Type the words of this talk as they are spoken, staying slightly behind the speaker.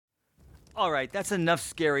All right, that's enough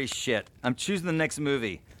scary shit. I'm choosing the next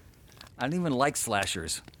movie. I don't even like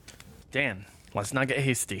slashers. Dan, let's not get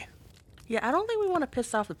hasty. Yeah, I don't think we want to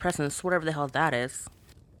piss off the presidents, whatever the hell that is.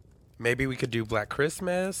 Maybe we could do Black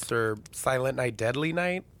Christmas or Silent Night, Deadly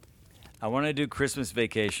Night. I want to do Christmas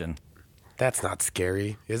Vacation. That's not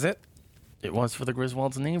scary, is it? It was for the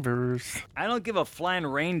Griswold's neighbors. I don't give a flying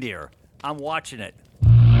reindeer. I'm watching it.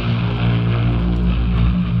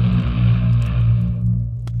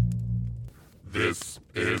 This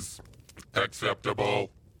is acceptable.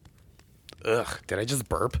 Ugh, did I just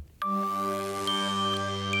burp?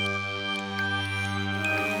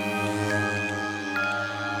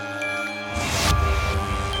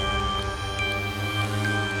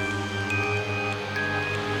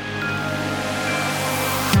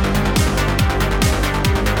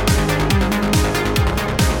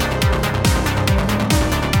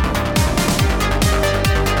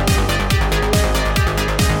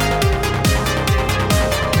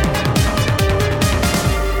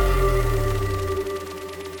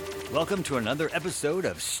 Welcome to another episode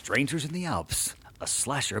of Strangers in the Alps, a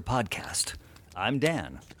slasher podcast. I'm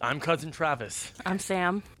Dan. I'm Cousin Travis. I'm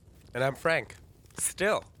Sam. And I'm Frank.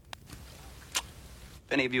 Still.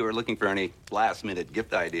 If any of you are looking for any last-minute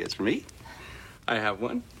gift ideas for me, I have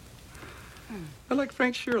one. I like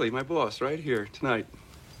Frank Shirley, my boss, right here tonight.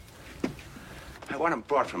 I want him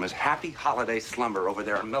brought from his happy holiday slumber over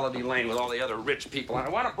there in Melody Lane with all the other rich people, and I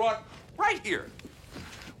want him brought right here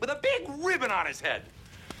with a big ribbon on his head.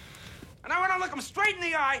 And I want to look him straight in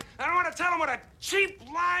the eye, and I want to tell him what a cheap,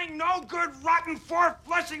 lying, no-good, rotten,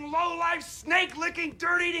 four-flushing, low-life, snake-licking,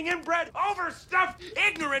 dirt-eating, inbred, overstuffed,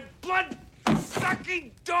 ignorant,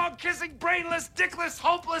 blood-sucking, dog-kissing, brainless, dickless,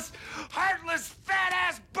 hopeless, heartless,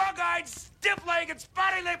 fat-ass, bug-eyed, stiff-legged,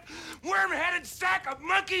 spotty-lipped, worm-headed sack of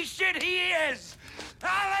monkey shit he is.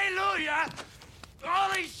 Hallelujah!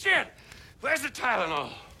 Holy shit! Where's the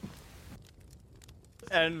Tylenol?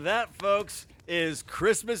 And that, folks, is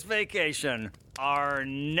Christmas Vacation, our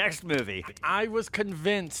next movie. I was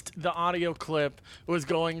convinced the audio clip was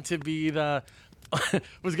going to be the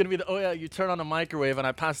oh yeah, you turn on a microwave, and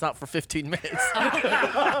I passed out for 15 minutes.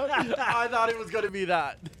 I thought it was going to be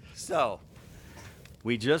that. So,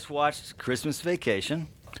 we just watched Christmas Vacation.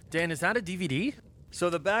 Dan, is that a DVD? So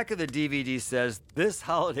the back of the DVD says, this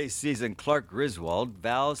holiday season, Clark Griswold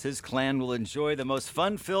vows his clan will enjoy the most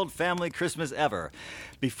fun-filled family Christmas ever.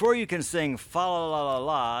 Before you can sing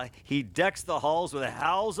fa-la-la-la-la, he decks the halls with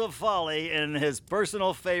howls of folly in his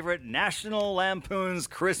personal favorite, National Lampoon's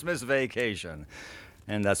Christmas Vacation.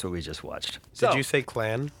 And that's what we just watched. Did you say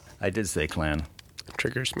clan? I did say clan.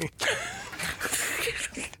 Triggers me.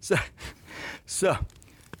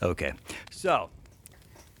 Okay. So,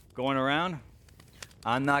 going around?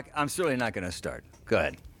 I'm certainly not going to start. Go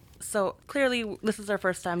ahead. So clearly, this is our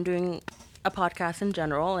first time doing a podcast in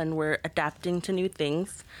general, and we're adapting to new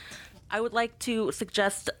things. I would like to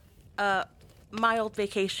suggest a mild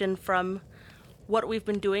vacation from what we've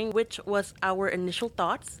been doing, which was our initial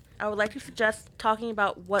thoughts. I would like to suggest talking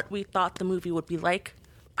about what we thought the movie would be like,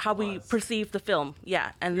 how we perceived the film.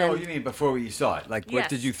 Yeah, and then. Oh, you mean before you saw it? Like, what Yes.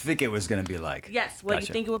 did you think it was going to be like? Yes, what Gotcha.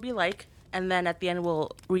 you think it would be like. And then at the end,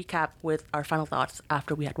 we'll recap with our final thoughts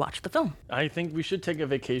after we had watched the film. I think we should take a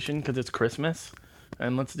vacation because it's Christmas,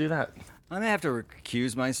 and let's do that. I'm going to have to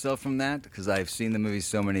recuse myself from that because I've seen the movie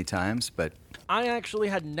so many times, but I actually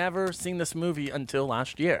had never seen this movie until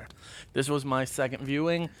last year. This was my second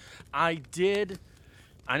viewing. I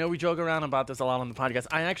know we joke around about this a lot on the podcast.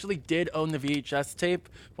 I actually did own the VHS tape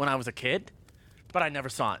when I was a kid, but I never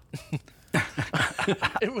saw it.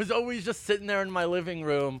 It was always just sitting there in my living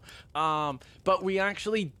room. But we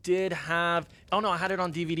actually did have... Oh, no, I had it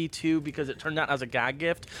on DVD, too, because it turned out as a gag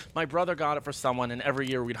gift. My brother got it for someone, and every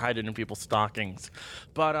year we'd hide it in people's stockings.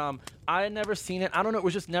 But I had never seen it. I don't know. It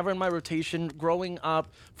was just never in my rotation. Growing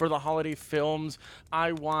up for the holiday films,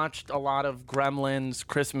 I watched a lot of Gremlins,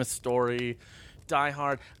 Christmas Story, Die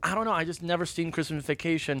Hard. I don't know. I just never seen Christmas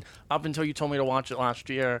Vacation up until you told me to watch it last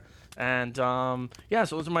year. And, so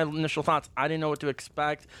those are my initial thoughts. I didn't know what to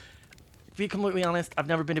expect. To be completely honest, I've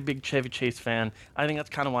never been a big Chevy Chase fan. I think that's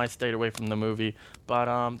kind of why I stayed away from the movie. But,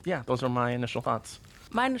 those are my initial thoughts.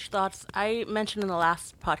 My initial thoughts, I mentioned in the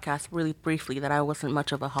last podcast really briefly that I wasn't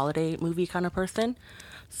much of a holiday movie kind of person.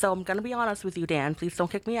 So I'm going to be honest with you, Dan. Please don't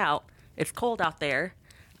kick me out. It's cold out there.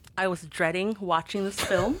 I was dreading watching this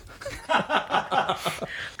film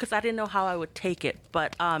because I didn't know how I would take it.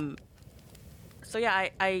 But, so yeah,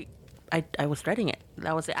 I was dreading it.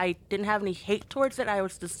 That was it. I didn't have any hate towards it. I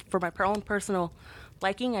was just, for my own personal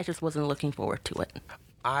liking, I just wasn't looking forward to it.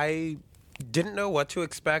 I didn't know what to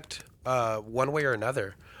expect one way or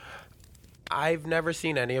another. I've never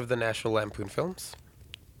seen any of the National Lampoon films.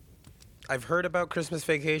 I've heard about Christmas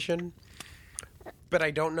Vacation, but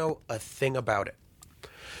I don't know a thing about it.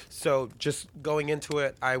 So just going into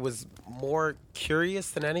it, I was more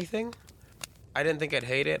curious than anything. I didn't think I'd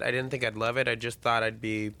hate it. I didn't think I'd love it. I just thought I'd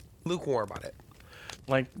be lukewarm on it.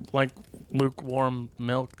 Like lukewarm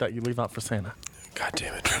milk that you leave out for Santa. God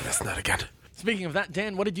damn it, Travis, not again. Speaking of that,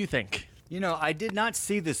 Dan, what did you think? You know, I did not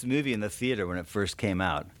see this movie in the theater when it first came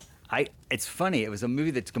out. It's funny. It was a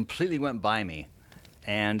movie that completely went by me.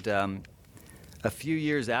 And a few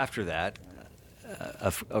years after that,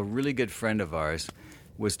 a really good friend of ours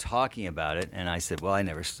was talking about it, and I said, well, I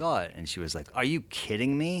never saw it. And she was like, are you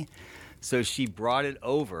kidding me? So she brought it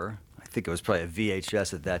over. I think it was probably a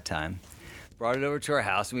VHS at that time. Brought it over to our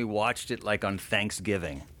house, and we watched it like on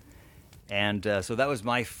Thanksgiving. And so that was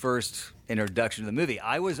my first introduction to the movie.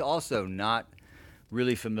 I was also not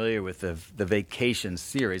really familiar with the Vacation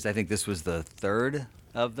series. I think this was the third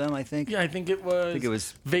of them, I think. Yeah, I think it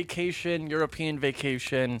was Vacation, European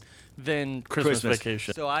Vacation, then Christmas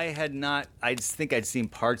Vacation. So I think I'd seen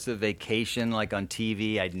parts of Vacation like on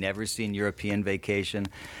TV. I'd never seen European Vacation.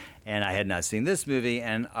 And I had not seen this movie,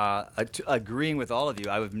 and agreeing with all of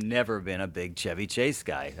you, I've never been a big Chevy Chase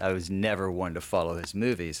guy. I was never one to follow his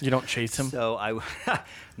movies. You don't chase him? So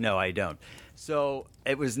no, I don't. So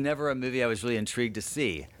it was never a movie I was really intrigued to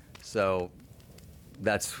see. So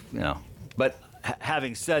that's, But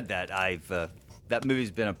having said that, that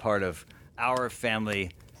movie's been a part of our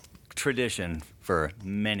family tradition for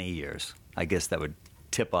many years. I guess that would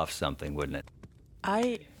tip off something, wouldn't it?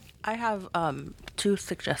 I have 2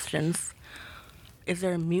 suggestions. Is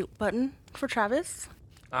there a mute button for Travis?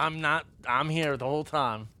 I'm here the whole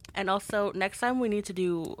time. And also, next time we need to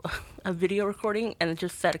do a video recording and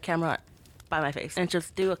just set a camera by my face and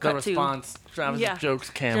just do a cut The response, Travis'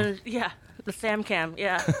 jokes cam. Yeah, the Sam cam,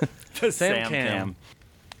 yeah. The Sam cam.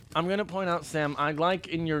 I'm going to point out, Sam, I like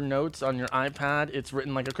in your notes on your iPad, it's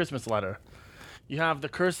written like a Christmas letter. You have the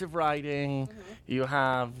cursive writing, you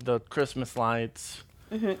have the Christmas lights.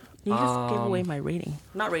 Mm-hmm. You just gave away my rating.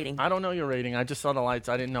 Not rating. I don't know your rating. I just saw the lights.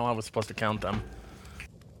 I didn't know I was supposed to count them.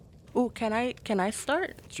 Ooh, can I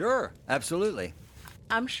start? Sure, absolutely.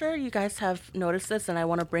 I'm sure you guys have noticed this, and I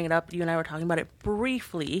want to bring it up. You and I were talking about it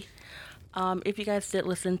briefly. If you guys did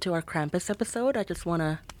listen to our Krampus episode, I just want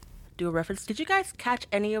to do a reference. Did you guys catch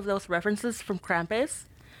any of those references from Krampus?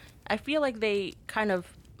 I feel like they kind of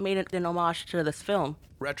made it an homage to this film.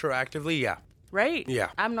 Retroactively, yeah. Right? Yeah.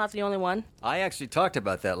 I'm not the only one. I actually talked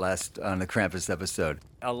about that last on the Krampus episode.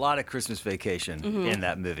 A lot of Christmas Vacation in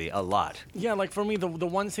that movie. A lot. Yeah, like for me, the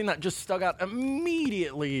one scene that just stuck out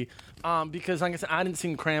immediately, because like I said, I hadn't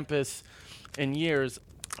seen Krampus in years,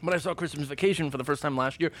 but I saw Christmas Vacation for the first time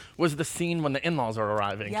last year, was the scene when the in-laws are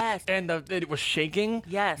arriving. Yes. And it was shaking.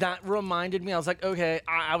 Yes. That reminded me, I was like, okay,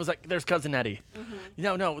 I was like, there's Cousin Eddie.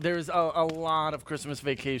 No, there's a lot of Christmas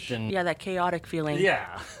Vacation. Yeah, that chaotic feeling.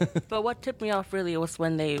 Yeah. But what tipped me off really was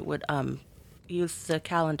when they would use the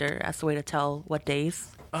calendar as a way to tell what days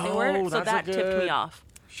they were. So that's that tipped me off.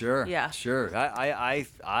 Sure. Yeah. Sure.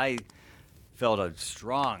 I felt a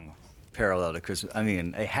strong parallel to Christmas. I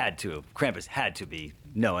mean, it had to. Krampus had to be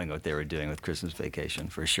knowing what they were doing with Christmas Vacation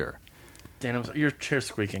for sure. Dan, your chair's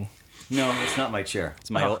squeaking. No, it's not my chair.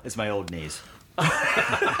 It's my old knees.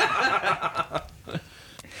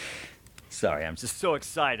 Sorry, I'm just so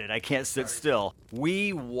excited. I can't sit still.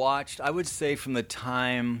 We watched, I would say, from the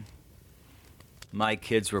time my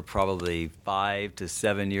kids were probably 5 to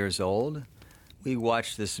 7 years old, we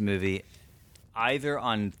watched this movie either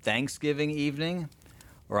on Thanksgiving evening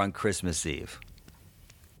or on Christmas Eve.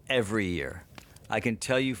 Every year. I can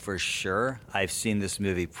tell you for sure I've seen this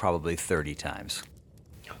movie probably 30 times.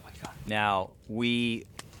 Oh my God. Now, we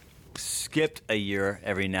skipped a year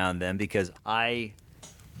every now and then because I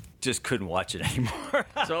just couldn't watch it anymore.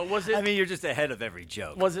 So was it? I mean, you're just ahead of every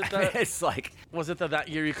joke. Was it that? It's like, Was it that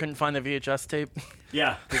year you couldn't find the VHS tape?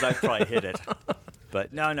 yeah, because I probably hit it.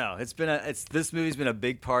 But no, this movie's been a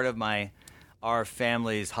big part of our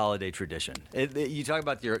family's holiday tradition. You talk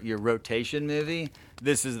about your rotation movie.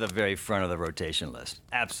 This is the very front of the rotation list.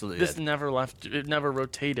 Absolutely. This never left. It never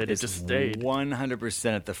rotated. It just stayed.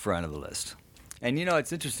 100% at the front of the list. And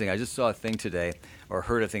it's interesting. I just saw a thing today, or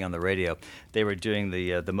heard a thing on the radio. They were doing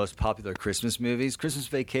the most popular Christmas movies. Christmas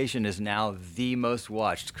Vacation is now the most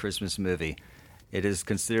watched Christmas movie. It is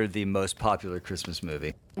considered the most popular Christmas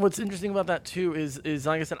movie. What's interesting about that too is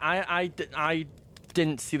like I said, I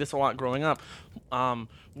didn't see this a lot growing up.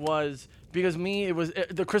 Was because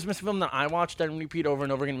the Christmas film that I watched and repeat over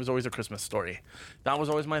and over again was always A Christmas Story. That was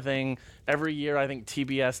always my thing. Every year, I think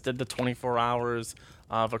TBS did the 24 hours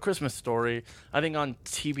of A Christmas Story. I think on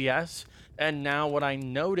TBS, And now what I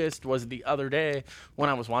noticed was the other day when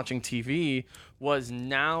I was watching TV was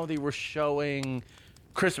now they were showing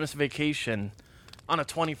Christmas Vacation on a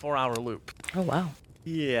 24-hour loop. Oh, wow.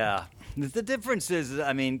 Yeah. The difference is,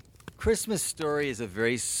 I mean, Christmas Story is a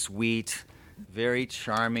very sweet, very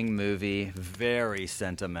charming movie, very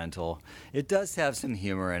sentimental. It does have some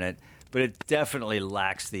humor in it, but it definitely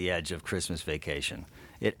lacks the edge of Christmas Vacation.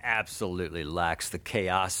 It absolutely lacks the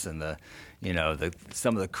chaos and the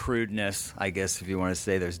some of the crudeness, I guess, if you want to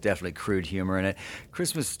say. There's definitely crude humor in it.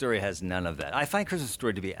 Christmas Story has none of that. I find Christmas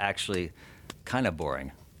Story to be actually kind of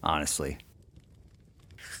boring, honestly.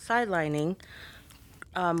 Sidelining,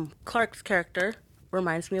 Clark's character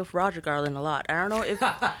reminds me of Roger Garland a lot. I don't know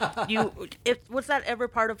if was that ever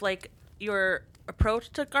part of like your approach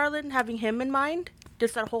to Garland, having him in mind?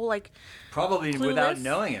 Just that whole like probably Clueless? Without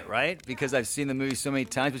knowing it, right? Because I've seen the movie so many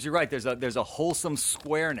times. But you're right. There's a wholesome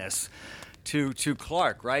squareness to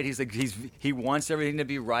Clark, right? He's like he wants everything to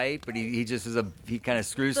be right, but he just he kind of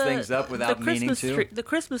screws things up without meaning to. The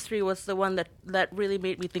Christmas tree was the one that really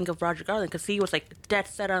made me think of Roger Garland, because he was like dead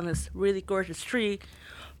set on this really gorgeous tree,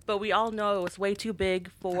 but we all know it was way too big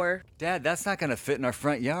for. Dad, that's not going to fit in our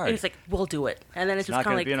front yard. And he's like, "We'll do it," and then it's just not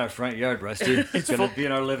kind going of to be in our front yard, Rusty. It's going to be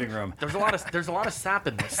in our living room. There's a lot of sap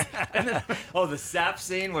in this. And then, Oh, the sap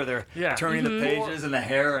scene where they're turning the pages and the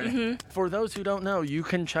hair. And for those who don't know, you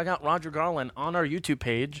can check out Roger Garland on our YouTube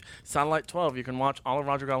page, Satellite 12. You can watch all of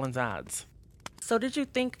Roger Garland's ads. So did you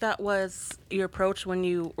think that was your approach when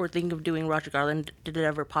you were thinking of doing Roger Garland? Did it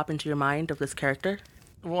ever pop into your mind of this character?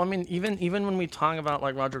 Well, I mean, even when we talk about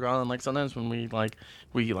like Roger Garland, like sometimes when we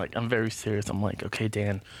I'm very serious. I'm like, okay,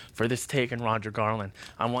 Dan, for this take in Roger Garland,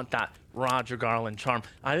 I want that Roger Garland charm.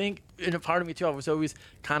 I think in a part of me too, I was always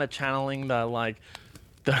kind of channeling the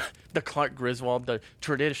Clark Griswold, the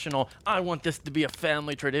traditional. I want this to be a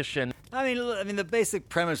family tradition. I mean, the basic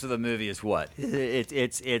premise of the movie is what?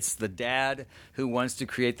 It's the dad who wants to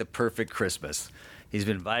create the perfect Christmas. He's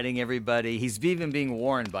been inviting everybody. He's even being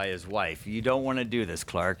warned by his wife. You don't want to do this,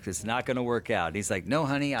 Clark. It's not going to work out. He's like, no,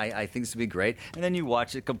 honey, I think this will be great. And then you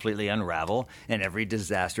watch it completely unravel and every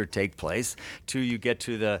disaster take place till you get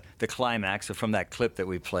to the climax from that clip that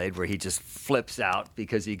we played where he just flips out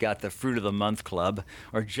because he got the Fruit of the Month Club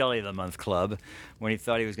or Jelly of the Month Club when he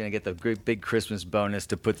thought he was going to get the great big Christmas bonus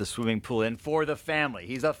to put the swimming pool in for the family.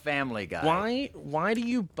 He's a family guy. Why do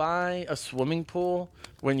you buy a swimming pool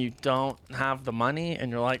when you don't have the money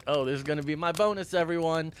and you're like, oh, this is going to be my bonus,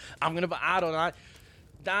 everyone. I'm going to buy, I don't know.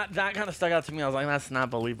 That kind of stuck out to me. I was like, that's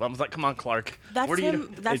not believable. I was like, come on, Clark. That's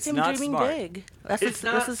him. That's him dreaming smart. big. That's It's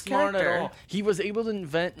not his smart character. at all. He was able to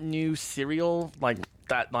invent new cereal like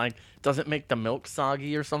that, like doesn't make the milk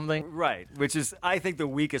soggy or something. Right, which is, I think, the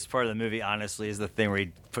weakest part of the movie, honestly, is the thing where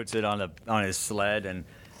he puts it on his sled and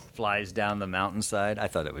flies down the mountainside. I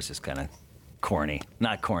thought it was just kind of corny.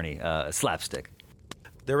 Not corny, slapstick.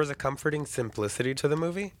 There was a comforting simplicity to the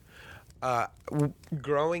movie.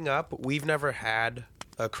 Growing up, we've never had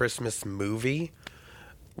a Christmas movie.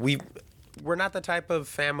 We're not the type of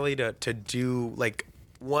family to do like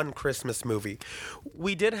one Christmas movie.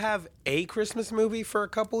 We did have a Christmas movie for a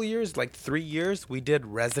couple years, like 3 years. We did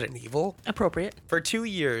Resident Evil. Appropriate. For 2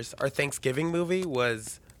 years, our Thanksgiving movie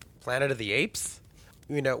was Planet of the Apes.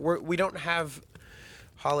 You know, we don't have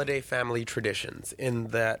holiday family traditions in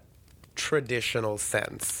that traditional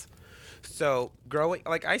sense. So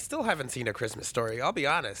I still haven't seen A Christmas Story. I'll be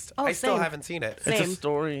honest. Oh, I still same. haven't seen it. It's Same. a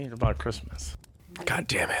story about Christmas. God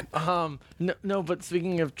damn it. No, but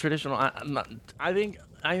speaking of traditional, I think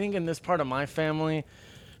in this part of my family,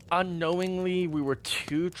 unknowingly we were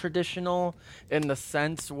too traditional in the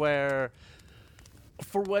sense where,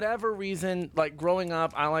 for whatever reason, like growing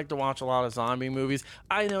up, I like to watch a lot of zombie movies.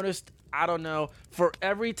 I noticed, I don't know, for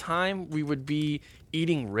every time we would be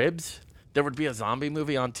eating ribs, there would be a zombie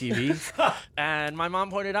movie on TV. And my mom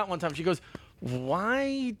pointed out one time, she goes,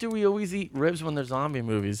 why do we always eat ribs when there's zombie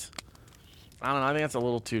movies? I don't know. I think that's a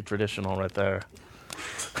little too traditional right there.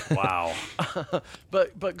 Wow.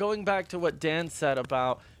 But going back to what Dan said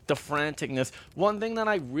about the franticness, one thing that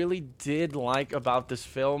I really did like about this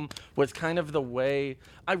film was kind of the way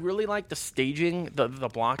I really like the staging, the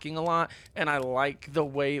blocking a lot, and I like the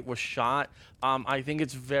way it was shot. I think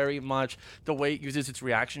it's very much the way it uses its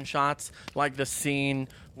reaction shots, like the scene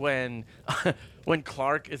when when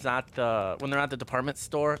Clark is when they're at the department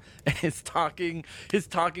store and he's talking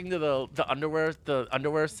to the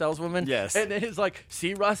underwear saleswoman. Yes. And then he's like,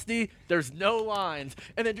 "See, Rusty, there's no lines,"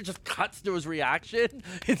 and then it just cuts to his reaction,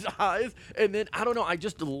 his eyes, and then I don't know. I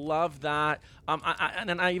just love that.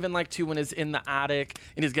 And I even like too when he's in the attic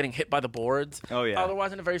and and he's getting hit by the boards. Oh, yeah.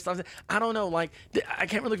 Otherwise, in a very slapstick. I don't know. Like, I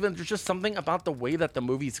can't really. There's just something about the way that the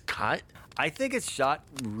movie's cut. I think it's shot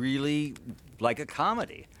really like a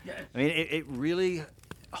comedy. Yeah. I mean, it really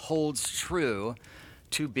holds true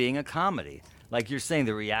to being a comedy. Like you're saying,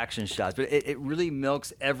 the reaction shots, but it really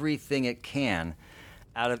milks everything it can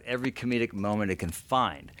out of every comedic moment it can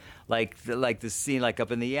find. Like the scene like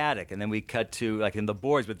up in the attic, and then we cut to like in the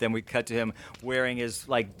boards, but then we cut to him wearing his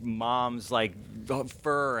like mom's like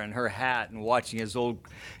fur and her hat and watching his old,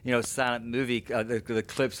 silent movie, the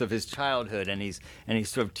clips of his childhood, and he's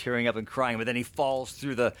sort of tearing up and crying, but then he falls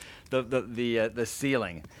through the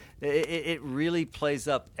ceiling. It really plays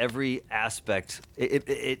up every aspect.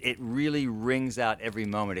 It really wrings out every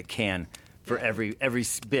moment it can for every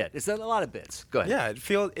bit. It's a lot of bits. Go ahead. Yeah,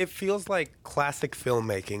 it feels like classic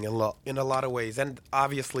filmmaking in a lot of ways, and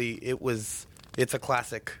obviously it's a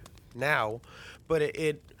classic now, but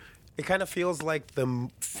it kind of feels like the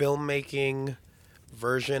filmmaking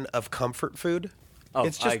version of comfort food. Oh,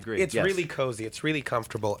 it's just, I agree. It's yes. really cozy. It's really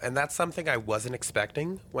comfortable, and that's something I wasn't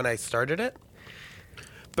expecting when I started it.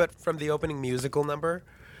 But from the opening musical number,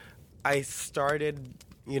 I started,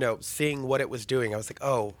 seeing what it was doing. I was like,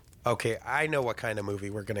 oh, okay, I know what kind of movie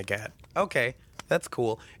we're going to get. Okay, that's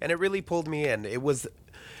cool. And it really pulled me in.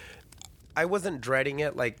 I wasn't dreading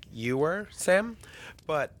it like you were, Sam,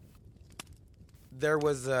 but there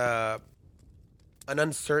was an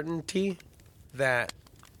uncertainty that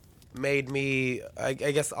made me, I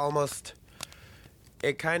guess, almost,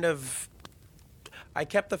 I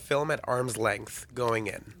kept the film at arm's length going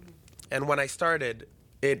in. And when I started,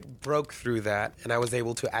 it broke through that, and I was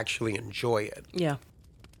able to actually enjoy it. Yeah.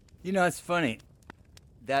 It's funny.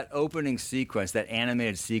 That opening sequence, that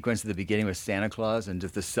animated sequence at the beginning with Santa Claus and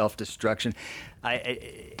just the self-destruction,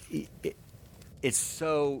 it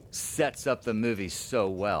so sets up the movie so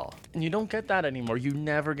well. And you don't get that anymore. You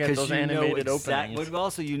never get those animated openings. But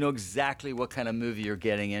also, you know exactly what kind of movie you're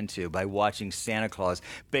getting into by watching Santa Claus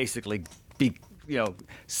basically be,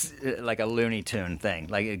 like a Looney Tune thing,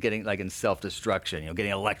 like getting like in self-destruction,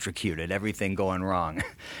 getting electrocuted, everything going wrong.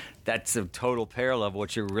 That's a total parallel of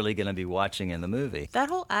what you're really going to be watching in the movie. That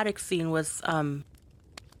whole attic scene was no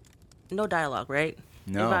dialogue, right?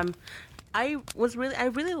 No. I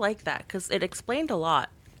really liked that because it explained a lot.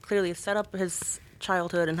 Clearly, it set up his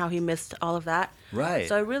childhood and how he missed all of that. Right.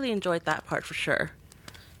 So I really enjoyed that part for sure.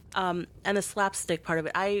 And the slapstick part of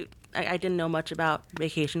it, I didn't know much about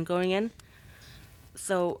Vacation going in.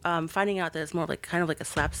 So finding out that it's more like kind of like a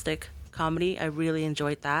slapstick comedy, I really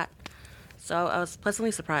enjoyed that. So I was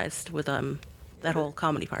pleasantly surprised with that whole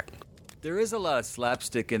comedy part. There is a lot of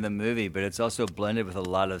slapstick in the movie, but it's also blended with a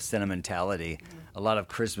lot of sentimentality, a lot of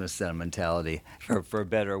Christmas sentimentality, for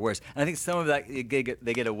better or worse. And I think some of that, they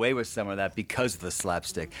get away with some of that because of the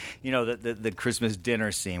slapstick. The Christmas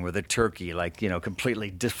dinner scene where the turkey,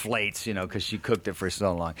 completely deflates, because she cooked it for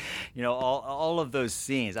so long. All of those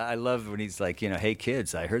scenes. I love when he's like, hey,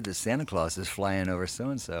 kids, I heard that Santa Claus is flying over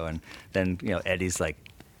so-and-so. And then, Eddie's like,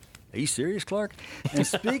 are you serious, Clark? And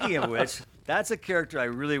speaking of which, that's a character I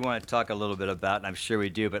really want to talk a little bit about, and I'm sure we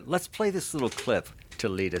do. But let's play this little clip to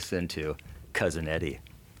lead us into Cousin Eddie.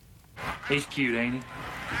 He's cute, ain't he?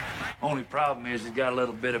 Only problem is he's got a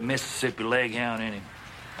little bit of Mississippi leghound in him.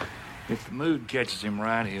 If the mood catches him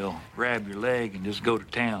right, he'll grab your leg and just go to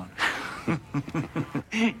town.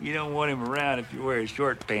 You don't want him around if you wear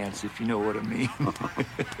short pants, if you know what I mean.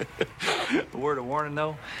 A word of warning,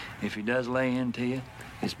 though, if he does lay into you,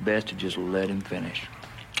 it's best to just let him finish.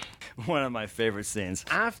 One of my favorite scenes.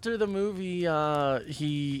 After the movie,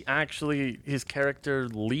 his character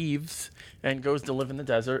leaves and goes to live in the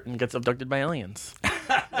desert and gets abducted by aliens.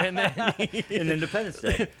 And then in Independence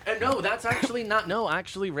Day. And no, that's actually not. No,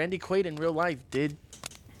 actually, Randy Quaid in real life did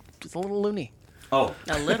just a little loony. Oh,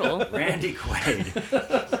 A little. Randy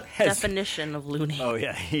Quaid. Definition of loony. Oh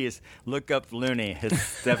yeah, he is. Look up Looney.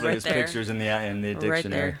 It's definitely Right his there. pictures in the dictionary. Right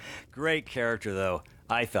there. Great character though.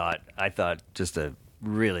 I thought just a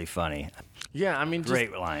really funny. Yeah, I mean, just,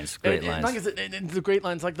 Great lines. Great lines. Like I said, and the great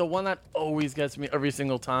lines, like the one that always gets me every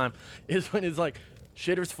single time, is when it's like,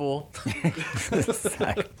 "Shitter's full."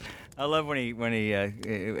 I love when he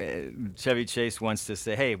Chevy Chase wants to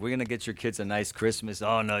say, "Hey, we're gonna get your kids a nice Christmas."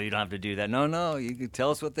 Oh no, you don't have to do that. No, you can tell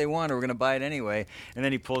us what they want, or we're gonna buy it anyway. And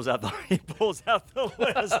then he pulls out the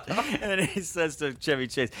list, and then he says to Chevy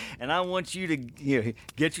Chase, "And I want you to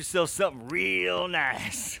get yourself something real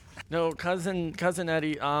nice." No, cousin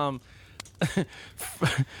Eddie.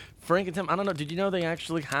 Frank and Tim. I don't know. Did you know they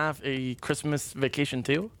actually have a Christmas Vacation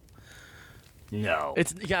too? No.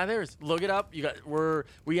 There's look it up.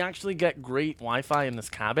 We actually get great Wi-Fi in this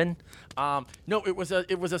cabin. No, it was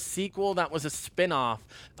a sequel that was a spin-off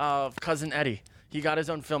of Cousin Eddie. He got his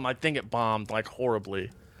own film. I think it bombed like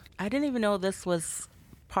horribly. I didn't even know this was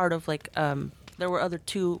part of like there were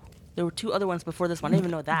two other ones before this one. I didn't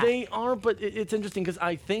even know that. They are, but it's interesting because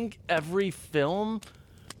I think every film,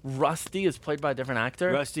 Rusty is played by a different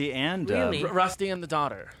actor. Rusty and Really? Rusty and the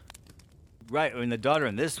daughter. right, and the daughter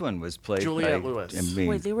in this one was played Juliette by Lewis.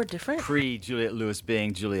 Wait, they were different? pre Juliette Lewis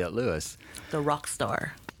being Juliette Lewis. The rock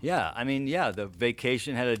star. Yeah, I mean, the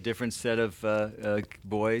Vacation had a different set of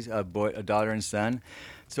boys, a daughter and son.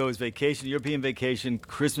 So it was Vacation, European Vacation,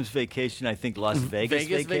 Christmas Vacation, I think Las Vegas,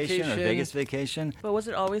 Vegas Vacation or Vacation. Vegas Vacation. But was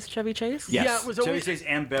it always Chevy Chase? Yes. Yeah, it was Chevy always- Chase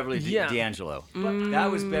and Beverly Yeah. D'Angelo. That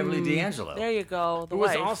was Beverly D'Angelo. There you go. The Who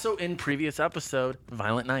was wife. also in previous episode,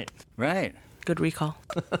 Violent Night. Right. Good recall.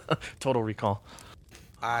 Total Recall.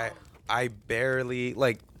 I barely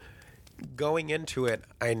going into it.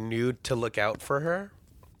 I knew to look out for her,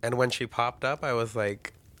 and when she popped up, I was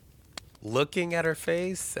like looking at her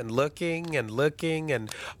face and looking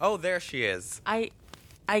and oh, there she is. I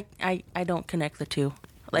don't connect the two.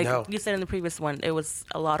 Like No. you said in the previous one, it was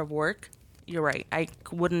a lot of work. You're right. I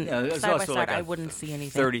wouldn't There's side by also side. like I a wouldn't see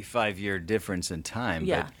anything. 35-year difference in time.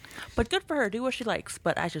 Yeah, but good for her. Do what she likes.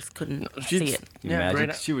 But I just couldn't She's- see it. But you Yeah, imagine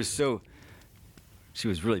great. she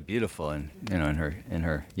was really beautiful in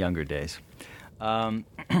her younger days.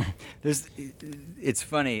 It's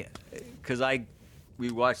funny because we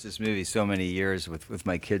watched this movie so many years with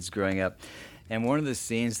my kids growing up, and one of the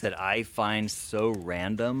scenes that I find so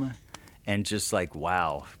random and just like,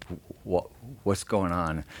 wow, what's going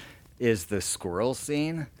on, is the squirrel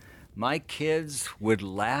scene. My kids would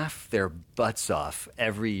laugh their butts off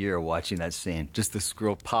every year watching that scene. Just the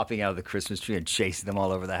squirrel popping out of the Christmas tree and chasing them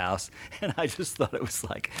all over the house. And I just thought it was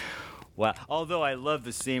like, wow. Although I love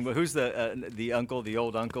the scene, but who's the uncle, the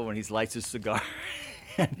old uncle, when he lights his cigar?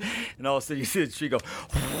 And all of a sudden you see the tree go.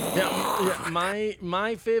 Yeah,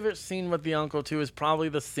 my favorite scene with the uncle too is probably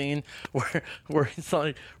the scene where it's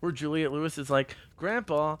like where Juliette Lewis is like,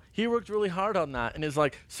 Grandpa, he worked really hard on that, and is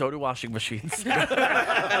like, so do washing machines.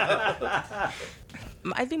 I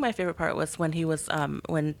think my favorite part was when he was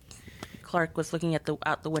when Clark was looking at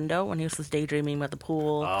out the window when he was just daydreaming about the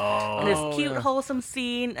pool. And this cute, wholesome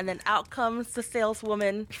scene, and then out comes the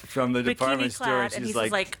saleswoman From the bikini department store, clad, and and she's he's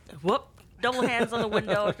just like, whoop, double hands on the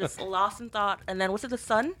window, just lost in thought. And then was it the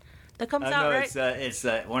sun that comes out, no, right? it's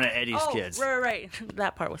one of Eddie's oh, kids. right.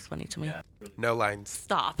 That part was funny to me. No lines.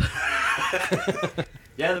 Stop.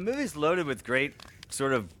 Yeah, the movie's loaded with great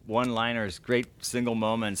sort of one-liners, great single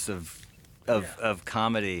moments of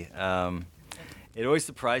comedy. It always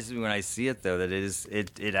surprises me when I see it, though, that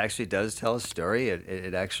it actually does tell a story.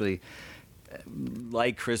 It actually,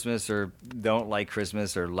 like Christmas or don't like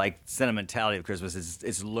Christmas or like sentimentality of Christmas,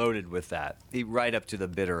 it's loaded with that right up to the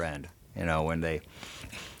bitter end. When they,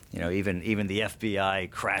 even the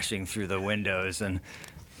FBI crashing through the windows and.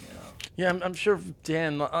 Yeah, I'm sure,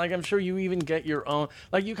 Dan, like, I'm sure you even get your own,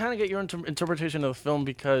 like, you kind of get your own interpretation of the film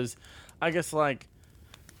because I guess, like,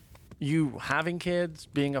 you having kids,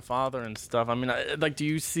 being a father and stuff, I mean, do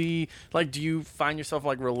you find yourself,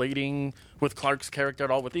 like, relating with Clark's character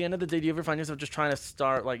at all? At the end of the day, do you ever find yourself just trying to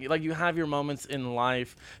start, like you have your moments in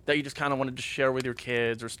life that you just kind of wanted to share with your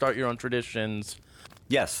kids or start your own traditions?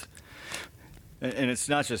 Yes. And it's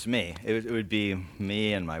not just me. It would be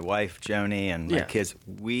me and my wife, Joni, and my kids.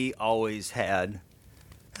 We always had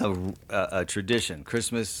a tradition.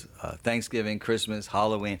 Christmas, Thanksgiving, Christmas,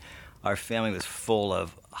 Halloween. Our family was full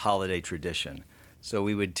of holiday tradition. So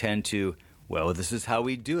we would tend to, well, this is how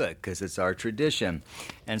we do it because it's our tradition.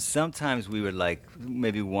 And sometimes we would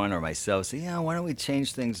maybe one or myself say, yeah, why don't we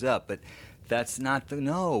change things up? But that's not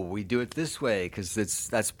no. We do it this way because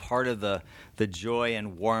that's part of the joy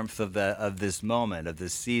and warmth of this moment, of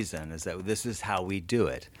this season, is that this is how we do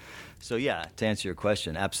it. So yeah, to answer your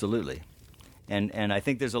question, absolutely. And I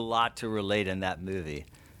think there's a lot to relate in that movie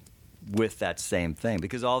with that same thing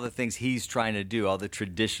because all the things he's trying to do, all the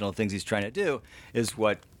traditional things he's trying to do, is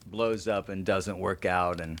what blows up and doesn't work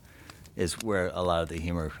out, and is where a lot of the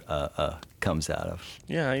humor comes out of.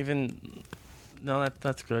 Yeah, No,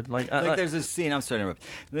 that's good. Like there's this scene. I'm sorry to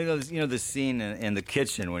interrupt. The scene in the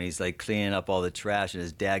kitchen when he's like cleaning up all the trash, and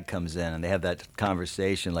his dad comes in, and they have that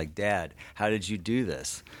conversation. Like, Dad, how did you do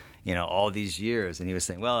this? All these years, and he was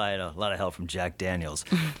saying, "Well, I had a lot of help from Jack Daniels,"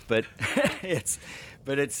 but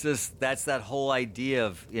it's just that's that whole idea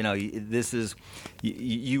of this is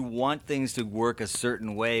you want things to work a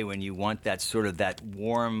certain way when you want that sort of that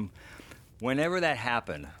warm. Whenever that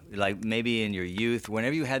happened, like maybe in your youth,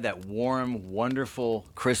 whenever you had that warm, wonderful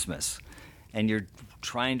Christmas, and you're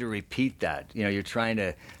trying to repeat that. You know, you're trying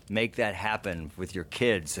to make that happen with your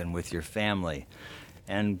kids and with your family.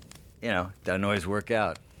 And, you know, doesn't always work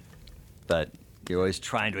out. But you're always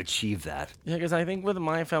trying to achieve that. Yeah, because I think with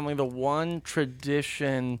my family, the one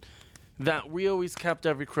tradition that we always kept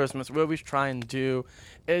every Christmas, we always try and do,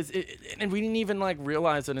 and we didn't even like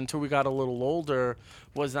realize it until we got a little older,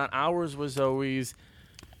 was that ours was always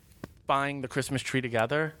buying the Christmas tree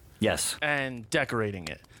together. Yes. And decorating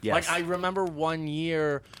it. Yes. Like, I remember one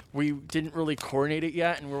year we didn't really coordinate it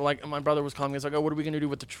yet, and we were like, my brother was calling me, he was like, oh, what are we going to do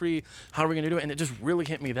with the tree? How are we going to do it? And it just really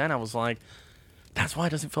hit me then. I was like, that's why it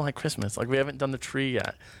doesn't feel like Christmas. Like, we haven't done the tree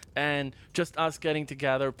yet. And just us getting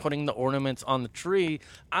together, putting the ornaments on the tree,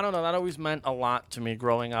 I don't know, that always meant a lot to me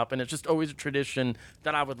growing up, and it's just always a tradition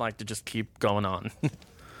that I would like to just keep going on.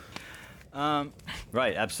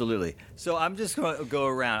 Right, absolutely. So I'm just going to go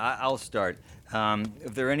around. I'll start.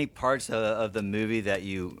 If there are any parts of the movie that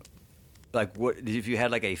you, like, what if you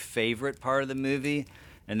had like a favorite part of the movie,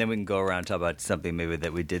 and then we can go around and talk about something maybe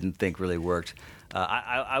that we didn't think really worked.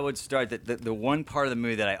 I would start that the one part of the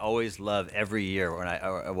movie that I always love every year when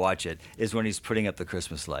I watch it is when he's putting up the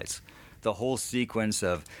Christmas lights. The whole sequence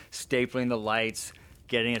of stapling the lights,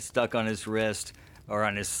 getting it stuck on his wrist or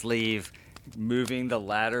on his sleeve, moving the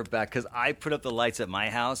ladder back, because I put up the lights at my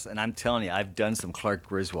house, and I'm telling you, I've done some Clark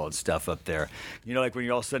Griswold stuff up there. You know, like when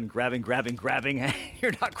you're all of a sudden grabbing,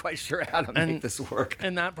 you're not quite sure how to make this work.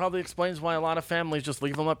 And that probably explains why a lot of families just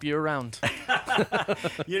leave them up year-round.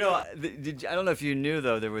 You know, I don't know if you knew,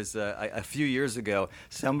 though, there was a few years ago,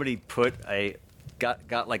 somebody put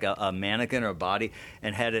got like a mannequin or a body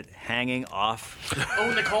and had it hanging off. Oh,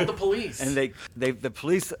 and they called the police. And the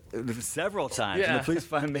police several times. Yeah. And the police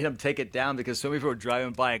finally made them take it down because so many people were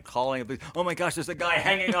driving by and calling. Oh my gosh, there's a guy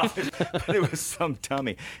hanging off. But it was some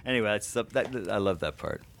dummy. Anyway, I love that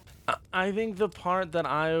part. I think the part that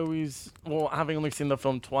I always, well, having only seen the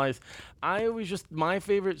film twice, my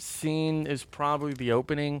favorite scene is probably the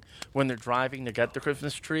opening when they're driving to get the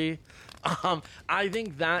Christmas tree. I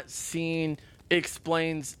think that scene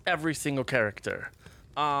explains every single character.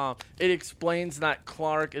 It explains that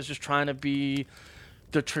Clark is just trying to be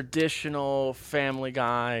the traditional family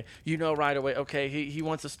guy. You know right away, okay, he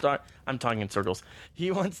wants to start, I'm talking in circles.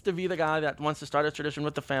 He wants to be the guy that wants to start a tradition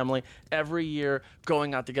with the family every year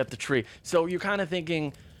going out to get the tree. So you're kind of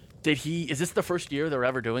thinking, is this the first year they're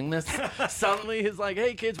ever doing this? Suddenly he's like,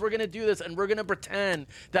 hey kids, we're going to do this and we're going to pretend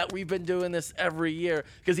that we've been doing this every year.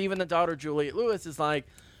 Because even the daughter, Juliette Lewis, is like,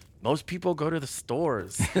 most people go to the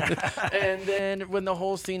stores. And then when the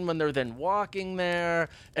whole scene, when they're then walking there,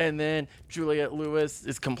 and then Juliette Lewis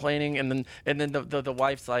is complaining, and then the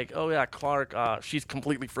wife's like, oh yeah, Clark, she's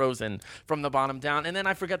completely frozen from the bottom down. And then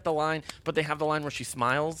I forget the line, but they have the line where she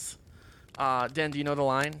smiles. Dan, do you know the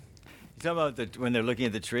line? You talking about when they're looking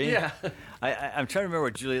at the tree? Yeah. I'm trying to remember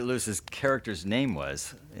what Juliette Lewis's character's name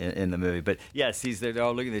was in the movie. But yes, they're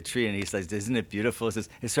all looking at the tree, and he says, "Isn't it beautiful?" He says,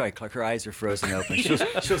 "Sorry, Clark, her eyes are frozen open.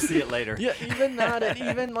 She'll see it later." Yeah, even that, and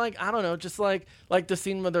even like, I don't know, just like the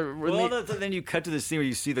scene where then you cut to the scene where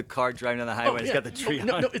you see the car driving down the highway. And it's got the tree on.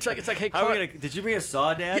 No, it's like, hey, Clark, did you bring a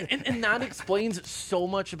saw, Dad? Yeah, and that explains so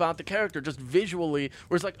much about the character, just visually.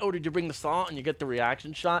 Where it's like, oh, did you bring the saw? And you get the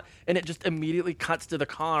reaction shot, and it just immediately cuts to the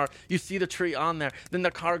car. You see the tree on there. Then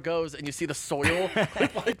the car goes, and you see the soil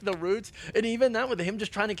with like the roots. And even that, with him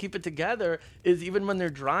just trying to keep it together, is even when they're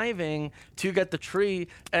driving to get the tree,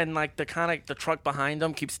 and like the truck behind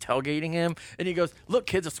him keeps tailgating him, and he goes, "Look,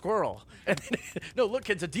 kid's a squirrel." And then, no, look,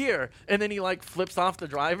 kid's a deer. And then he like flips off the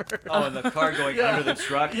driver. Oh, and the car going under the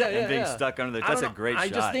truck and being stuck under the. That's a great shot. I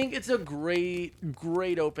just think it's a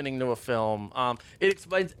great opening to a film. It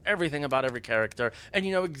explains everything about every character, and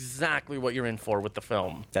you know exactly what you're in for with the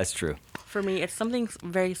film. That's true. For me, it's something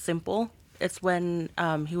very simple. It's when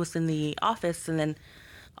he was in the office, and then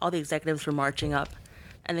all the executives were marching up,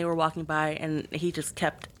 and they were walking by, and he just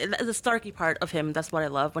kept the Starkey part of him. That's what I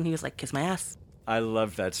love, when he was like, "Kiss my ass." I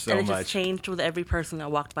love that so much. And it much. just changed with every person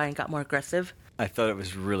that walked by and got more aggressive. I thought it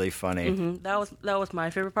was really funny. Mm-hmm. That was my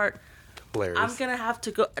favorite part. Hilarious. I'm gonna have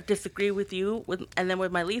to disagree with you. And then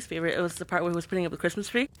with my least favorite, it was the part where he was putting up the Christmas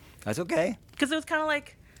tree. That's okay. Because it was kind of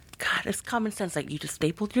like, God, it's common sense. Like, you just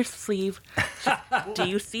stapled your sleeve. Do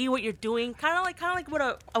you see what you're doing? Kind of like what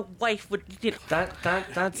a wife would. You know,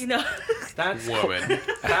 that's you know. That's woman.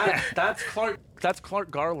 That's Clark. That's Clark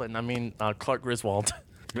Garland. I mean, Clark Griswold.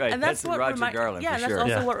 Right, And that's Roger Garland. Yeah, for and that's sure.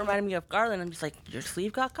 also what reminded me of Garland. I'm just like, your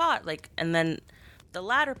sleeve got caught. Like, and then the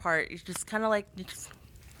latter part is just kind of like, you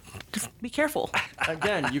just be careful.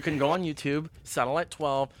 Again, you can go on YouTube, Satellite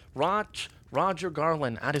 12, Roger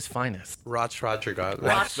Garland at his finest. Roger Garland.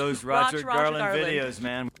 Watch those Roger Garland Garland. videos,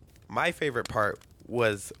 man. My favorite part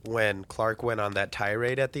was when Clark went on that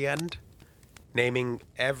tirade at the end, naming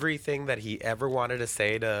everything that he ever wanted to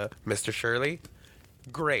say to Mr. Shirley.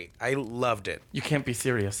 Great. I loved it. You can't be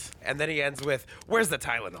serious. And then he ends with, "Where's the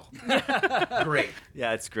Tylenol?" Great.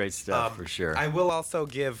 Yeah, it's great stuff for sure. I will also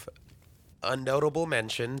give a notable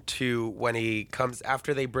mention to when he comes,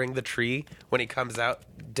 after they bring the tree, when he comes out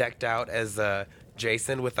decked out as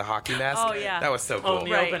Jason with the hockey mask. Oh, yeah. That was so Oh, cool. in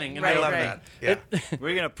the Right, opening. right, I love right. that. Yeah. Where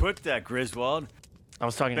are you going to put that, Griswold? I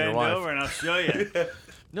was talking to your Bend wife. over and I'll show you.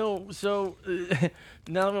 No, so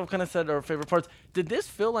now that we've kind of said our favorite parts, did this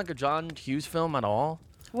feel like a John Hughes film at all?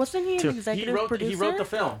 Wasn't he an executive producer? He wrote the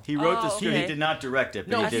film. He wrote Oh, the script. okay. He did not direct it,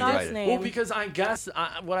 but No, he I did saw write his it. name. Well, because I guess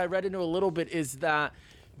what I read into a little bit is that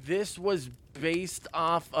this was based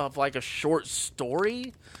off of like a short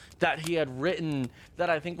story that he had written that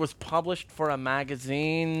I think was published for a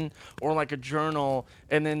magazine or like a journal,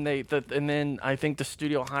 and then then I think the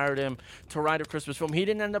studio hired him to write a Christmas film. He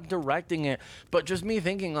didn't end up directing it, but just me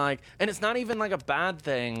thinking like, and it's not even like a bad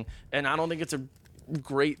thing, and I don't think it's a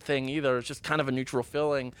great thing either. It's just kind of a neutral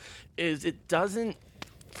feeling. Is it doesn't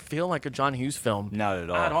feel like a John Hughes film? Not at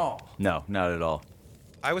all. At all. No, not at all.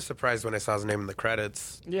 I was surprised when I saw his name in the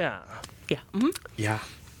credits. Yeah. Yeah. Mm-hmm. Yeah.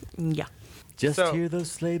 Yeah. Just So- hear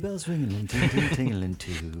those sleigh bells ringing, tingling, tingling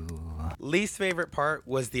too. Least favorite part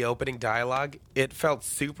was the opening dialogue. It felt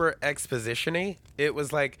super exposition-y. It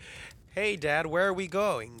was like, "Hey, Dad, where are we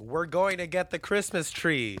going? We're going to get the Christmas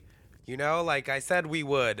tree." You know, like I said we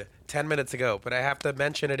would 10 minutes ago, but I have to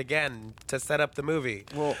mention it again to set up the movie.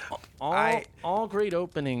 Well, all great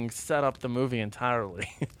openings set up the movie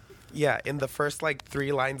entirely. Yeah, in the first like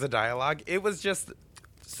 3 lines of dialogue, it was just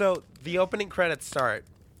so the opening credits start.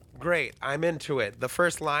 Great, I'm into it. The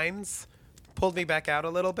first lines pulled me back out a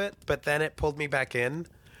little bit, but then it pulled me back in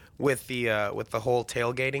with the whole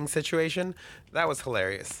tailgating situation. That was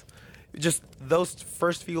hilarious. Just those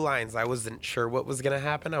first few lines, I wasn't sure what was going to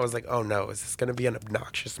happen. I was like, "Oh no, is this going to be an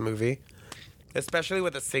obnoxious movie?" Especially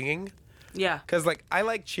with the singing. Yeah. Because, like, I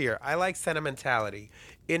like cheer. I like sentimentality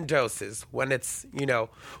in doses when it's, you know,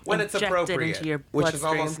 when it's Injected appropriate, into your which is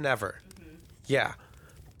bloodstream. almost never. Yeah.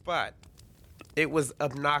 But it was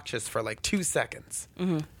obnoxious for like 2 seconds.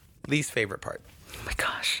 Least favorite part. Oh my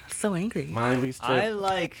gosh. So angry. My least I favorite.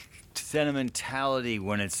 like sentimentality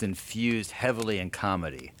when it's infused heavily in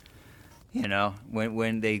comedy. You know,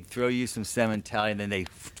 when they throw you some sentimentality and then they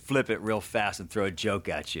flip it real fast and throw a joke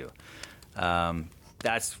at you.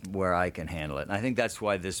 That's where I can handle it. And I think that's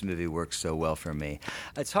why this movie works so well for me.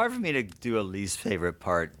 It's hard for me to do a least favorite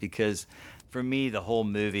part because for me, the whole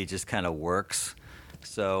movie just kind of works.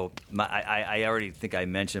 So I already think I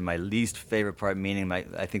mentioned my least favorite part, meaning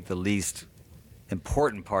I think the least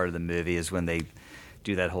important part of the movie is when they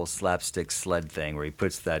do that whole slapstick sled thing where he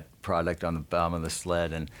puts that product on the bottom of the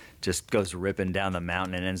sled and just goes ripping down the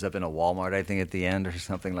mountain and ends up in a Walmart, I think, at the end or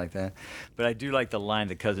something like that. But I do like the line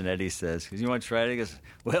that Cousin Eddie says. You want to try it? He goes,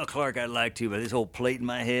 "Well, Clark, I'd like to, but this whole plate in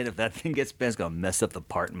my head, if that thing gets bent, it's going to mess up the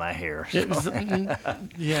part in my hair."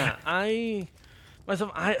 Yeah, I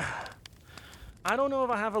don't know if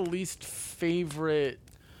I have a least favorite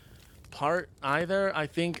part either. I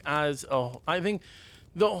think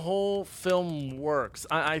the whole film works.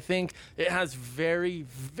 I think it has very,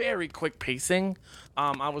 very quick pacing.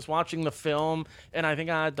 I was watching the film, and I think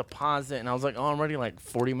I had to pause it, and I was like, "Oh, I'm already like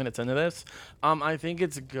 40 minutes into this." I think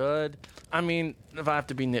it's good. I mean, if I have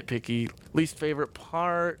to be nitpicky, least favorite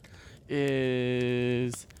part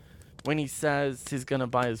is when he says he's gonna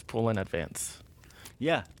buy his pool in advance.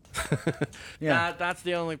 Yeah. Yeah. That's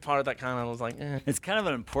the only part that kind of was like, eh. It's kind of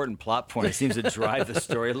an important plot point. It seems to drive the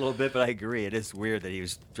story a little bit, but I agree. It is weird that he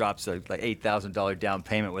drops a like $8,000 down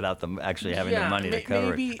payment without them actually having the money to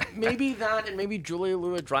cover it. Maybe that, and maybe Julia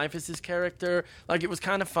Louis-Dreyfus's character. Like, it was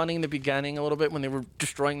kind of funny in the beginning a little bit when they were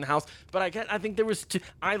destroying the house. But I think there was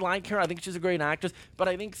I like her. I think she's a great actress. But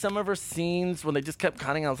I think some of her scenes when they just kept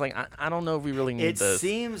cutting, I was like, I don't know if we really need It this.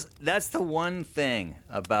 seems that's the one thing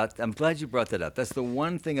about. I'm glad you brought that up. That's the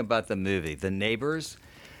one thing about the movie, The Neighbors,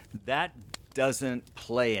 that doesn't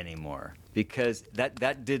play anymore because that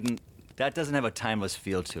doesn't have a timeless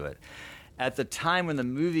feel to it. At the time when the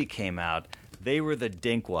movie came out, they were the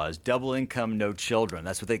Dinkwas, double income, no children.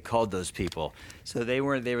 That's what they called those people. So they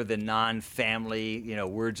were the non-family. You know,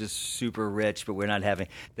 we're just super rich, but we're not having.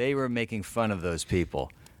 They were making fun of those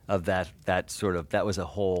people, of that was a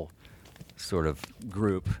whole sort of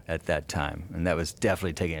group at that time, and that was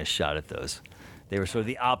definitely taking a shot at those. They were sort of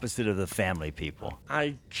the opposite of the family people.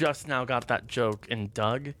 I just now got that joke in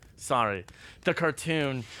Doug. Sorry, the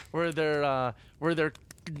cartoon where they're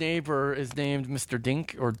neighbor is named Mr.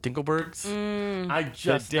 Dink or Dinkelbergs. I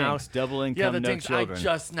just The Dinks, double income, the no Dinks. children. I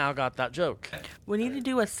just now got that joke. We need to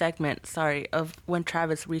do a segment, of when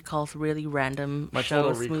Travis recalls really random My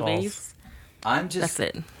total shows, recalls. movies. That's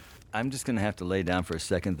it. I'm just going to have to lay down for a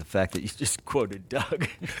second the fact that you just quoted Doug.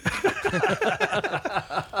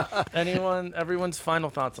 Everyone's final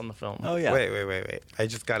thoughts on the film. Oh, yeah. Wait. I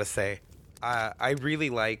just gotta say, I really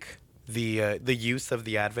like the use of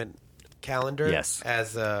the Advent calendar Yes.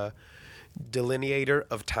 as a delineator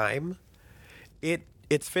of time.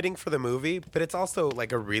 It's fitting for the movie, but it's also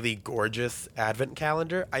like a really gorgeous Advent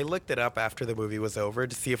calendar. I looked it up after the movie was over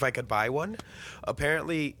to see if I could buy one.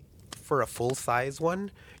 Apparently, for a full-size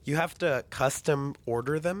one, you have to custom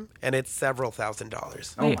order them, and it's several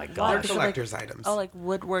 $1,000s. Oh, my Wait, gosh. they're Collector's items. Oh, like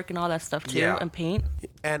woodwork and all that stuff too, Yeah. and paint.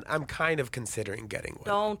 And I'm kind of considering getting one.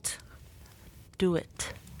 Don't do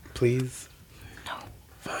it. Please? No.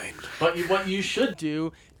 Fine. But what you should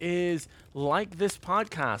do is like this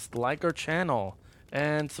podcast, like our channel,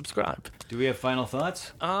 and subscribe. Do we have final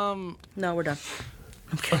thoughts? No, we're done.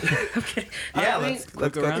 I'm kidding. Yeah, I let's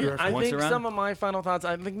Quick go around. through our I Once think around? some of my final thoughts,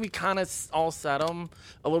 I think we kind of all said them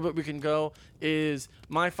a little bit. We can go is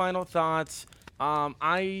my final thoughts.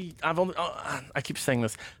 I keep saying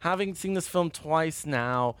this. Having seen this film twice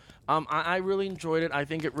now, I really enjoyed it. I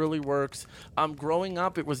think it really works. Growing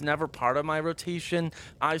up, it was never part of my rotation.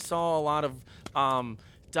 I saw a lot of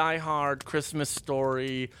Die Hard, Christmas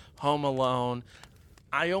Story, Home Alone.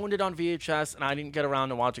 I owned it on VHS, and I didn't get around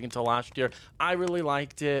to watching it until last year. I really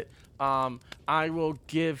liked it. I will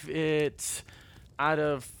give it, out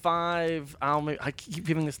of 5, I keep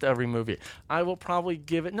giving this to every movie. I will probably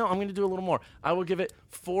give it, no, I'm going to do a little more. I will give it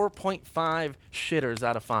 4.5 shitters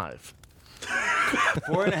out of 5.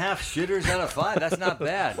 4.5 shitters out of 5. That's not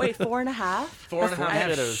bad. Wait, 4.5? 4.5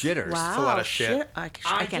 shitters. Shitters. Wow. That's a lot of shit. I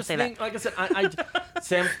can't just say think, that. like I said,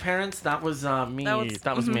 Sam's parents. That was me.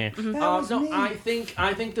 That was me.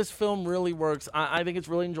 I think this film really works. I think it's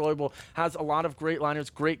really enjoyable. Has a lot of great liners,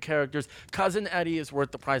 great characters. Cousin Eddie is worth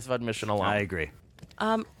the price of admission alone. I agree.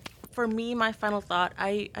 For me, my final thought,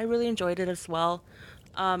 I really enjoyed it as well.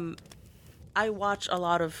 I watch a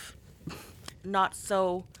lot of not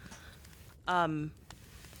so not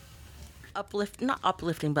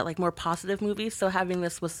uplifting, but like more positive movies. So having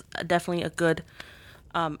this was definitely a good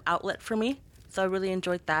outlet for me. So I really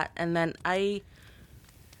enjoyed that. And then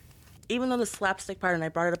even though the slapstick part, and I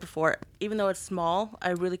brought it up before, even though it's small, I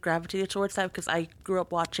really gravitated towards that because I grew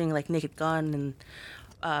up watching like Naked Gun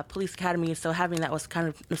and Police Academy. So having that was kind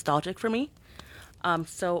of nostalgic for me.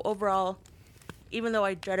 So overall, even though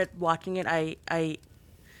I dreaded watching it, I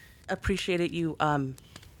appreciated you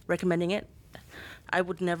recommending it. I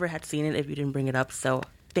would never have seen it if you didn't bring it up. So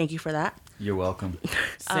thank you for that. You're welcome.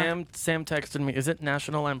 Sam texted me. Is it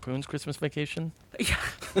National Lampoon's Christmas Vacation? Yeah.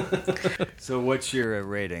 So what's your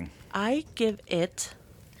rating? I give it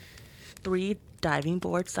 3 diving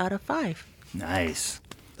boards out of 5. Nice.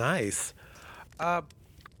 Nice. I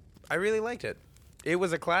really liked it. It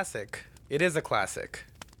was a classic. It is a classic.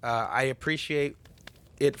 I appreciate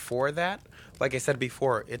it for that. Like I said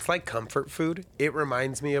before, it's like comfort food. It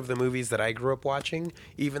reminds me of the movies that I grew up watching,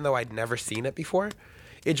 even though I'd never seen it before.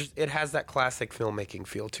 It has that classic filmmaking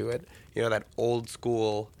feel to it. You know, that old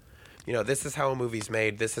school, this is how a movie's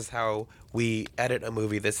made. This is how we edit a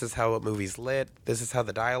movie. This is how a movie's lit. This is how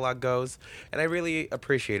the dialogue goes. And I really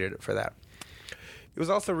appreciated it for that. It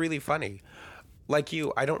was also really funny. Like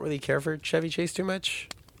you, I don't really care for Chevy Chase too much.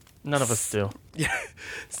 None of us do.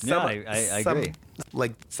 I agree.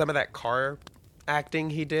 Like some of that car acting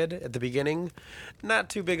he did at the beginning, not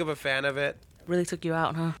too big of a fan of it. Really took you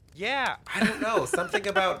out, huh? Yeah, I don't know. Something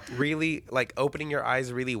about really like opening your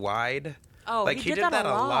eyes really wide. Oh, like he did that a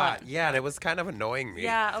lot. Yeah, and it was kind of annoying me.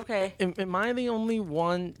 Yeah, okay. Am I the only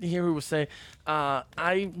one here who would say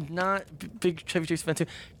I'm not big Chevy Chase fan too?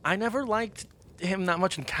 I never liked him that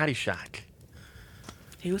much in Caddyshack.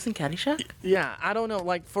 He was in Caddyshack? Yeah, I don't know.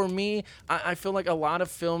 Like for me, I feel like a lot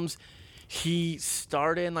of films he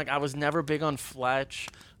starred in. Like I was never big on Fletch.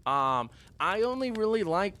 I only really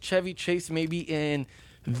liked Chevy Chase maybe in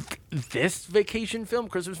this vacation film,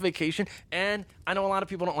 Christmas Vacation, and I know a lot of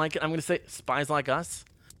people don't like it. I'm going to say Spies Like Us.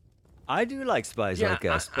 I do like Spies Yeah, Like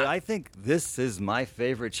Us, but I think this is my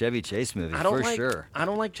favorite Chevy Chase movie for sure. I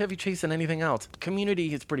don't like Chevy Chase in anything else.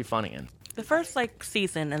 Community is pretty funny in. The first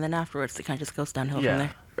season, and then afterwards it kind of just goes downhill Yeah. from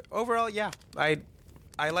there. Overall, yeah, I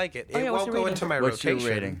like it. Oh, It yeah, what's won't your go rating? into my What's rotation.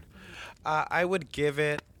 your rating? I would give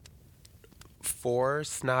it 4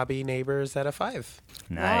 snobby neighbors out of 5.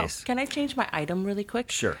 Nice. Wow. Can I change my item really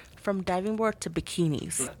quick? Sure. From diving board to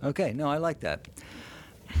bikinis. Okay, no, I like that.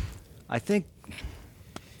 I think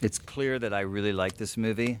It's clear that I really like this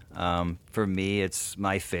movie. For me, it's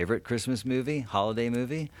my favorite Christmas movie, holiday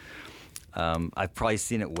movie. I've probably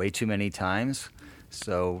seen it way too many times.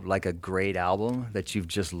 So, like a great album that you've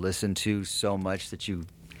just listened to so much that you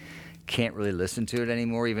can't really listen to it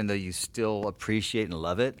anymore, even though you still appreciate and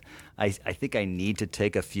love it. I think I need to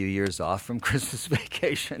take a few years off from Christmas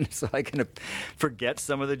Vacation so I can forget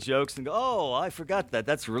some of the jokes and go, oh, I forgot that.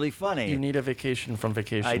 That's really funny. You need a vacation from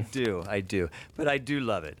vacation. I do. But I do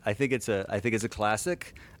love it. I think it's a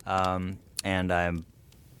classic, and I'm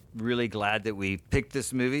really glad that we picked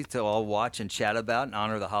this movie to all watch and chat about in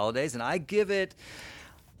honor of the holidays. And I give it,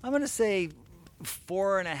 I'm going to say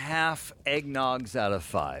 4.5 eggnogs out of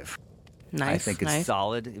 5. Nice. I think it's nice.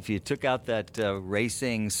 solid. If you took out that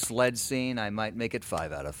racing sled scene, I might make it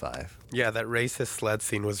 5 out of 5. Yeah, that racist sled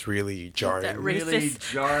scene was really jarring. That Really Racist.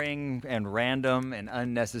 jarring and random and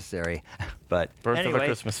unnecessary. But Birth of a anyway,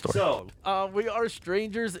 Christmas Story. So, We are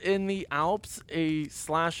Strangers in the Alps, a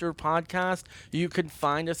slasher podcast. You can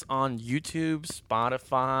find us on YouTube,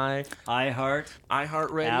 Spotify,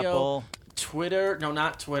 iHeartRadio, Apple. Twitter. No,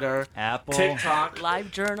 not Twitter. Apple. TikTok.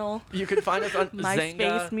 Live Journal, You can find us on MySpace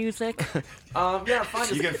Zynga. Music. Yeah, find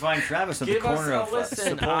us. You can find Travis on the Give us corner a of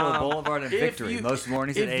listen. Sapola Boulevard and If Victory you- most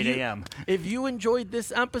mornings at if 8 you- a.m. If you enjoyed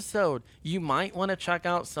this episode, you might want to check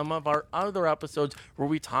out some of our other episodes where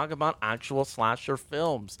we talk about actual slasher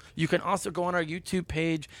films. You can also go on our YouTube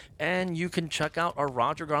page and you can check out our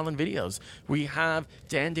Roger Garland videos. We have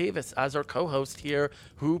Dan Davis as our co-host here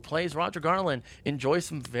who plays Roger Garland. Enjoy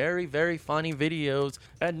some very, very funny videos.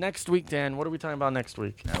 And next week, Dan, what are we talking about next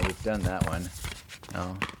week? No, we've done that one.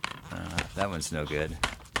 No, that one's no good.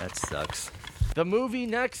 That sucks. The movie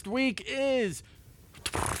next week is...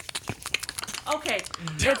 Okay,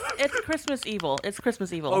 it's Christmas Evil. It's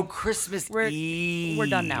Christmas Evil. Oh, Christmas Eve. we're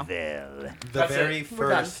done now. The That's very it. We're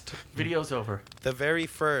done. first, Video's over. the very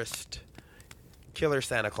first Killer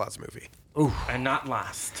Santa Claus movie. And not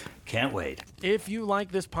last. Can't wait. If you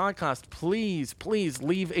like this podcast, please, please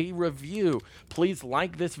leave a review. Please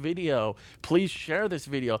like this video. Please share this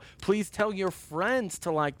video. Please tell your friends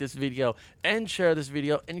to like this video and share this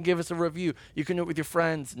video and give us a review. You can do it with your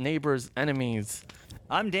friends, neighbors, enemies.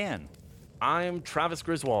 I'm Dan. I'm Travis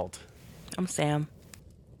Griswold. I'm Sam.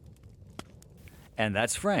 And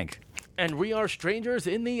that's Frank. And we are Strangers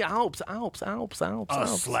in the Alps. Alps.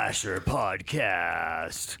 Slasher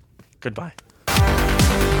podcast. Goodbye.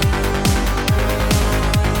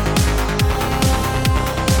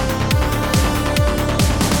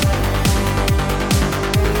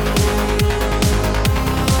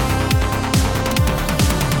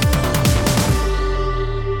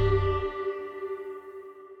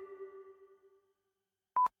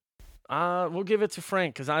 We'll give it to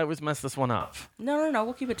Frank because I always mess this one up. No.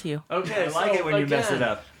 We'll keep it to you. Okay, I like it when you mess it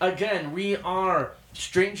up. Again, we are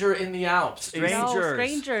Stranger in the Alps. Strangers. No,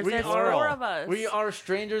 strangers. We There's are- 4 of us. We are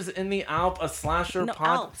Strangers in the Alps, a slasher no pod.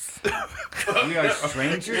 Alps. We are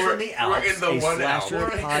Strangers in the Alps, in the a one slasher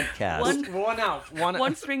Alp. podcast. One- One Alp. One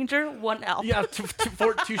One stranger, one Alp. Yeah,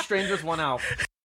 two strangers, one Alp.